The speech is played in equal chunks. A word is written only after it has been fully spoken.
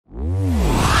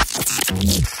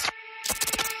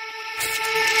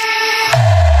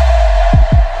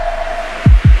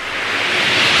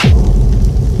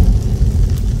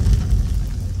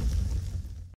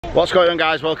What's going on,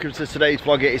 guys? Welcome to today's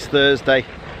vlog. It is Thursday.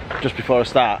 Just before I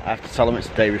start, I have to tell them it's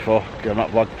the day before because I'm not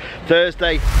vlogged.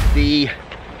 Thursday the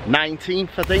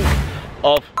 19th, I think,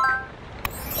 of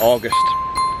August,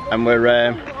 and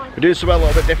we're doing something a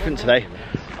little bit different today.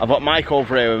 I've got Mike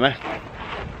over here with me.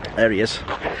 There he is.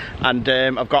 And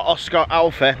I've got Oscar,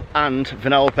 Alfie and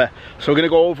Vanellope. So we're going to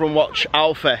go over and watch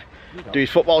Alfie do his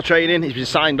football training. He's been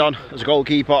signed on as a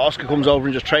goalkeeper. Oscar comes over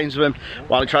and just trains with him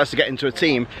while he tries to get into a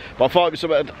team. But I thought it'd be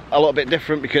something a little bit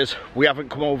different because we haven't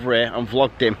come over here and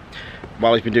vlogged him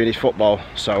while he's been doing his football.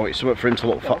 So it's something for him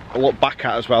to look back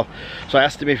at as well. So I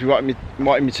asked him if he wanted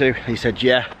me to. He said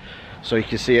yeah. So you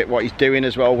can see it, what he's doing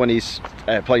as well when he's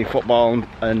playing football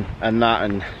and that,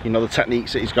 and you know, the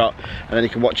techniques that he's got, and then he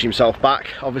can watch himself back.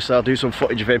 Obviously I'll do some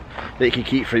footage of him that he can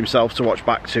keep for himself to watch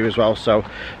back to as well. So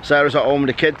Sarah's at home with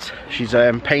the kids, she's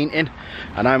painting,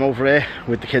 and I'm over here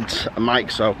with the kids and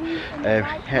Mike. So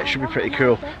yeah, it should be pretty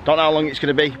cool. Don't know how long it's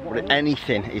going to be, but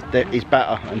anything is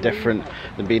better and different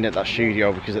than being at that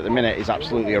studio, because at the minute it's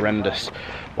absolutely horrendous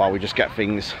while we just get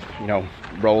things, you know,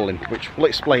 rolling, which we'll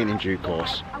explain in due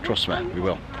course. Trust me, we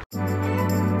will.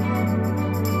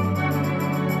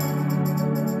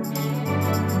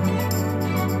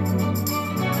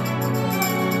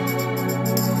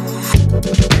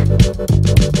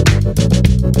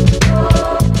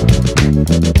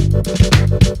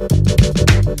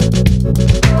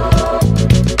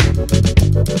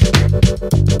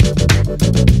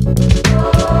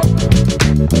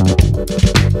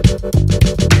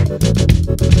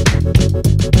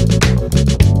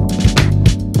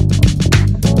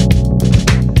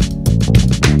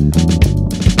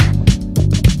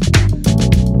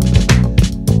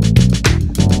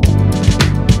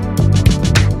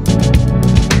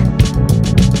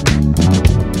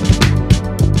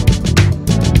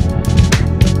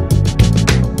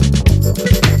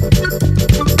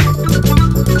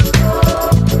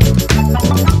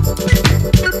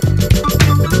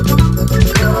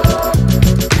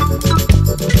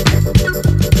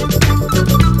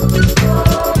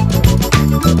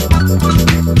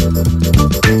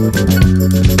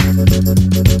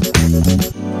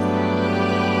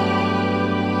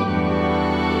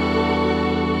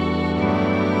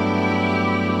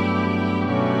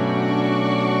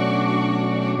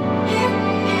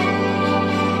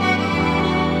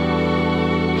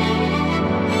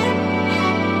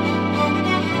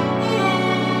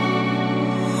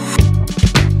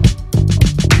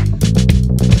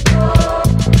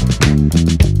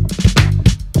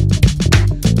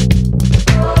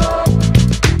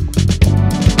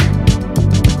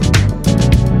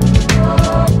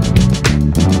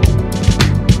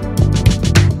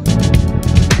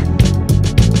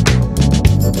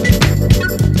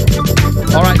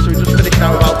 Alright, so we just finished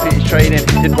now with Alfie's training.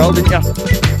 You did well, didn't you? Yeah.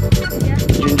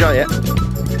 Did you enjoy it?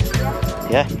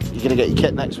 Yeah. You're going to get your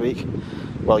kit next week.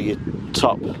 Well, your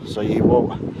top, so you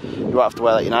won't have to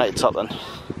wear that United top then.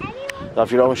 You'll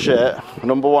have your own shirt,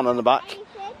 #1 on the back,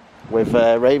 with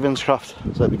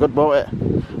Ravenscroft, so it'll be good, won't it?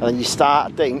 And then you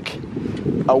start, I think,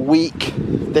 a week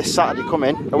this Saturday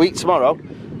coming, a week tomorrow.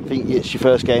 I think it's your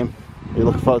first game. Are you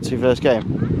looking forward to your first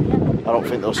game? I don't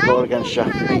think they'll score against you.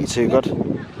 I think you're too good.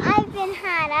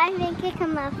 I've been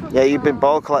kicking my football. Yeah, you've been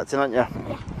ball collecting, haven't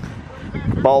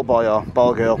you? Ball boy or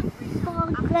ball girl?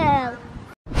 Ball girl.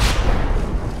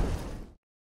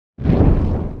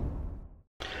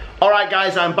 Alright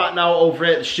guys, I'm back now over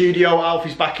at the studio.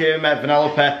 Alfie's back here,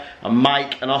 Vanellope and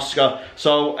Mike and Oscar.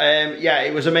 So yeah,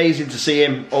 it was amazing to see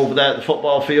him over there at the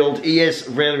football field. He is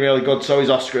really, really good, so is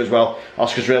Oscar as well.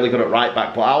 Oscar's really good at right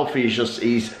back, but Alfie is just,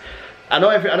 I know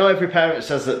every parent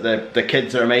says that the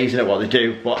kids are amazing at what they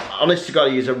do, but honest to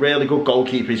God, he's a really good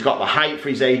goalkeeper. He's got the height for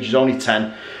his age. He's only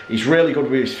 10. He's really good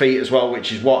with his feet as well,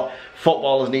 which is what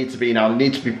footballers need to be now. They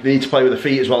need to play with the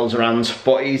feet as well as their hands.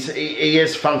 But he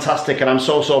is fantastic, and I'm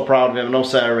so proud of him. I know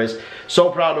Sarah is. So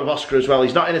proud of Oscar as well.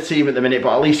 He's not in a team at the minute,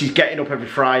 but at least he's getting up every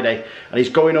Friday and he's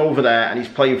going over there and he's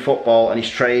playing football and he's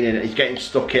training and he's getting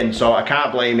stuck in, so I can't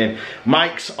blame him.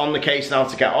 Mike's on the case now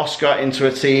to get Oscar into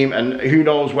a team, and who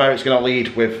knows where it's going to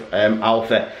lead with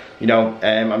Alfie. You know,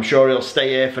 I'm sure he'll stay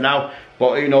here for now,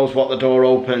 but who knows what the door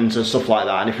opens and stuff like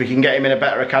that. And if we can get him in a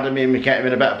better academy and we get him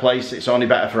in a better place, it's only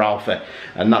better for Alfie,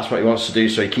 and that's what he wants to do,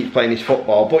 so he keeps playing his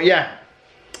football. But yeah,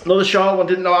 another short one.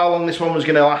 Didn't know how long this one was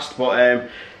going to last, but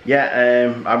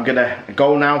yeah, I'm gonna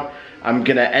go now. I'm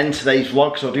gonna end today's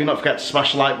vlog, so do not forget to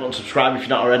smash the like button, subscribe if you're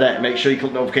not already, make sure you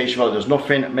click the notification bell if there's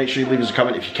nothing, make sure you leave us a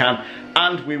comment if you can,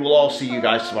 and we will all see you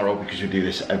guys tomorrow because we do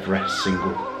this every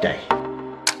single day.